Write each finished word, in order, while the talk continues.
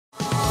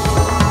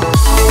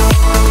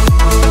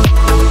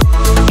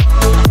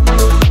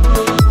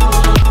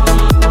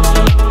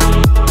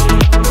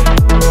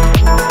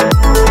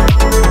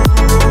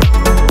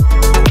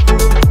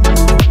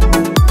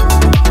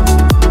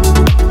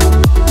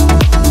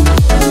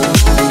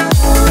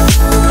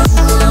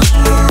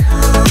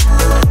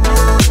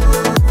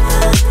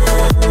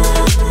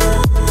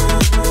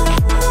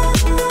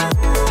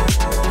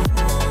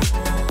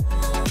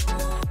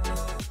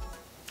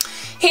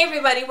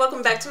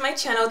my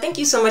channel. Thank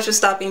you so much for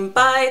stopping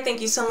by. Thank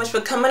you so much for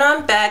coming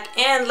on back.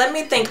 And let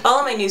me thank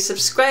all of my new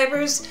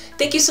subscribers.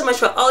 Thank you so much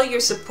for all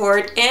your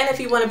support. And if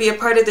you want to be a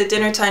part of the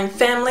Dinner Time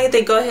family,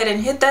 then go ahead and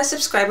hit that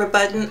subscriber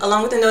button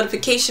along with the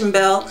notification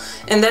bell.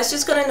 And that's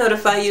just going to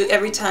notify you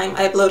every time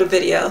I upload a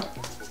video.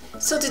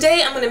 So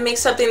today I'm going to make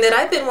something that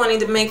I've been wanting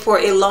to make for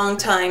a long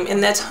time,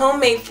 and that's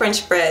homemade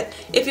French bread.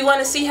 If you want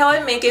to see how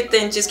I make it,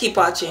 then just keep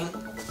watching.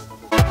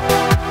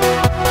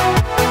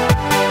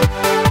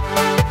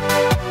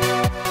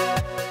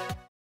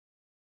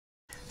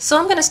 So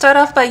I'm going to start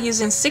off by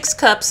using 6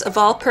 cups of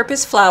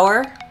all-purpose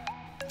flour,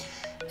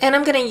 and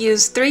I'm going to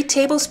use 3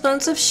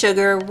 tablespoons of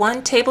sugar,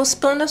 1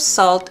 tablespoon of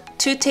salt,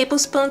 2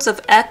 tablespoons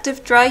of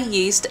active dry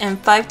yeast, and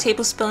 5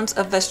 tablespoons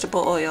of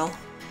vegetable oil.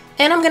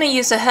 And I'm going to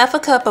use a half a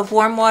cup of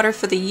warm water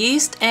for the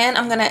yeast, and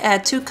I'm going to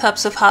add 2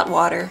 cups of hot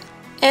water.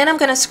 And I'm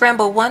going to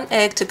scramble 1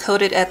 egg to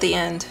coat it at the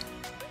end.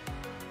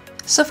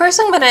 So first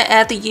I'm going to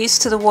add the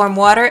yeast to the warm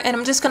water, and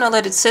I'm just going to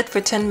let it sit for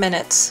 10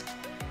 minutes.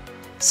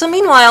 So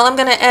meanwhile, I'm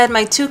going to add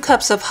my 2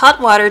 cups of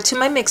hot water to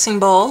my mixing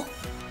bowl.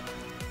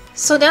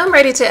 So now I'm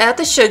ready to add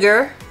the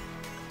sugar,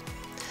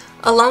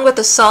 along with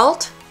the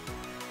salt,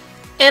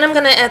 and I'm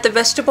going to add the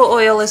vegetable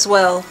oil as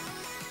well.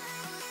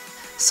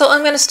 So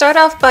I'm going to start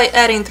off by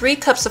adding 3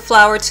 cups of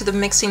flour to the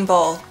mixing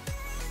bowl.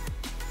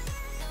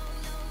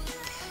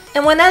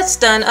 And when that's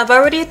done, I've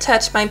already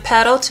attached my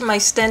paddle to my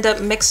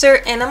stand-up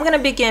mixer, and I'm going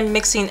to begin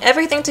mixing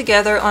everything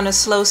together on a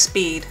slow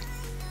speed.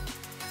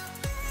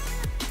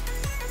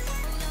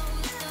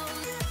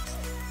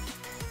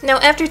 Now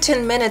after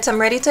 10 minutes,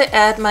 I'm ready to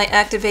add my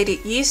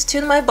activated yeast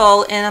to my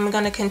bowl, and I'm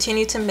going to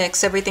continue to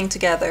mix everything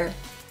together.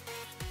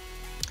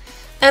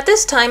 At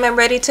this time, I'm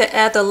ready to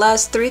add the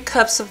last 3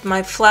 cups of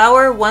my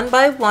flour one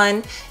by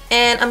one,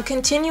 and I'm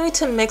continuing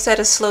to mix at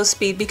a slow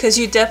speed because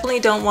you definitely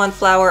don't want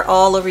flour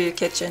all over your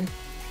kitchen.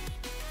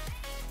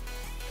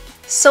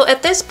 So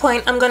at this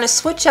point, I'm going to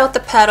switch out the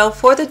paddle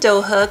for the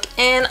dough hook,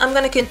 and I'm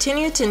going to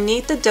continue to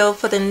knead the dough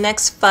for the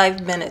next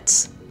 5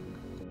 minutes.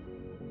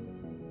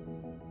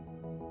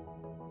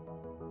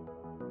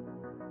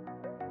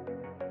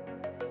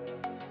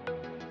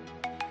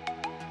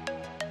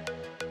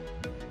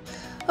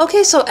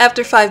 Okay, so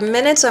after 5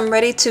 minutes, I'm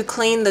ready to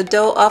clean the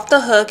dough off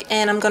the hook,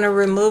 and I'm going to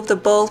remove the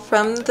bowl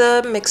from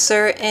the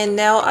mixer. And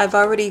now I've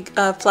already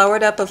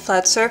floured up a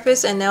flat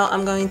surface, and now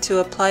I'm going to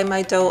apply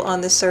my dough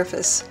on the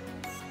surface.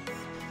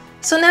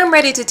 So now I'm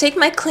ready to take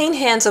my clean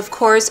hands, of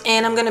course,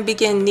 and I'm going to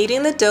begin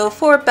kneading the dough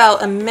for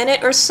about a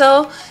minute or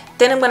so.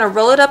 Then I'm going to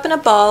roll it up in a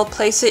ball,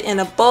 place it in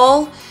a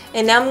bowl,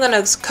 and now I'm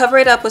going to cover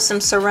it up with some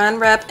saran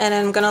wrap, and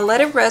I'm going to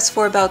let it rest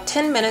for about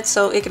 10 minutes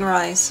so it can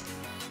rise.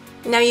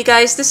 Now you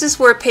guys, this is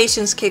where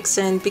patience kicks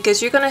in,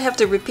 because you're going to have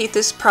to repeat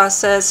this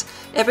process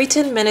every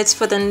 10 minutes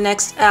for the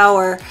next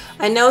hour.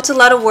 I know it's a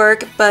lot of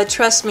work, but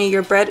trust me,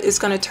 your bread is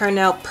going to turn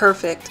out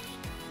perfect.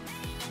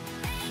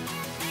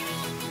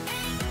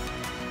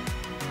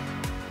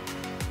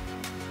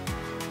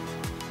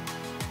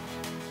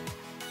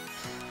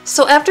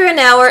 So after an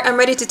hour, I'm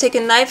ready to take a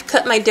knife,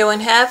 cut my dough in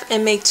half,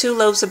 and make 2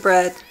 loaves of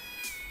bread.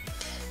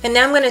 And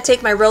now I'm going to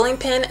take my rolling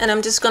pin, and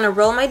I'm just going to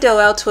roll my dough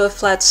out to a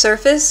flat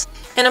surface.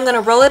 And I'm going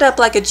to roll it up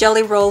like a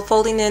jelly roll,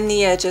 folding in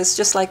the edges,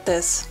 just like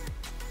this.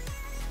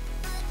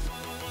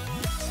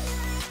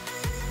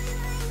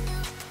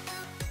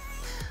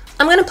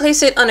 I'm going to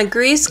place it on a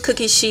greased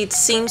cookie sheet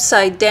seam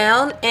side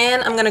down,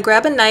 and I'm going to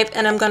grab a knife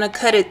and I'm going to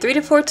cut it 3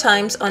 to 4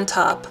 times on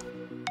top.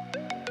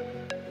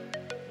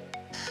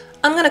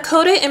 I'm going to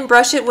coat it and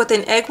brush it with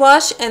an egg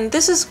wash, and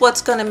this is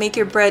what's going to make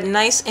your bread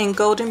nice and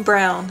golden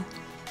brown.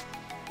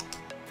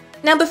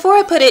 Now before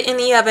I put it in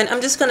the oven,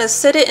 I'm just going to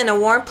set it in a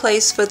warm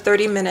place for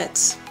 30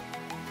 minutes.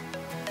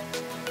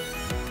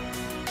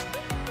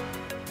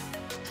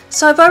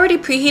 So I've already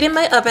preheated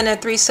my oven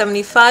at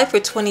 375 for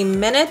 20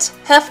 minutes.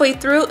 Halfway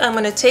through, I'm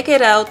going to take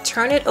it out,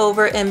 turn it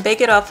over, and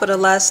bake it off for the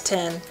last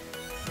 10.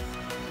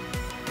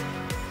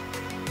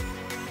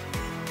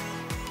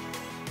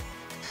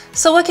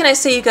 So what can I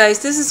say, you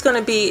guys? This is going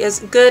to be as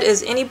good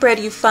as any bread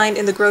you find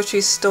in the grocery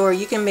store.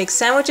 You can make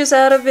sandwiches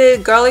out of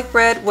it, garlic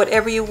bread,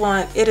 whatever you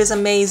want. It is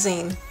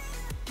amazing.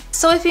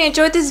 So if you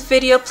enjoyed this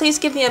video, please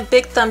give me a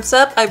big thumbs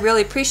up. I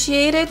really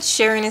appreciate it.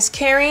 Sharing is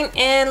caring,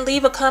 and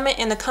leave a comment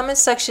in the comment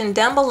section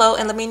down below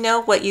and let me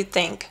know what you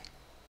think.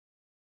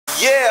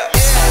 Yeah.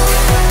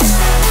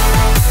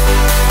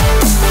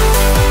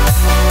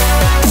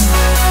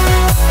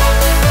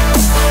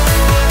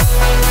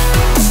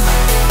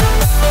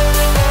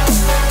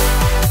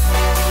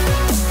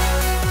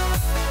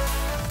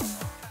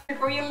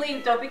 Before you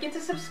leave, don't forget to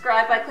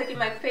subscribe by clicking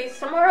my face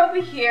somewhere over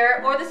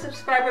here, or the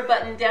subscriber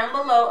button down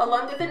below,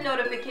 along with the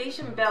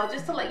notification bell,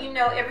 just to let you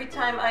know every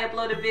time I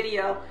upload a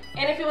video.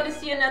 And if you want to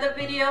see another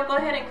video, go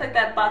ahead and click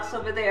that box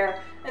over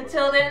there.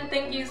 Until then,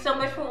 thank you so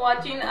much for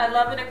watching. I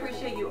love and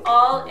appreciate you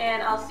all,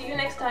 and I'll see you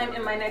next time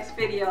in my next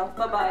video.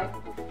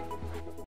 Bye-bye.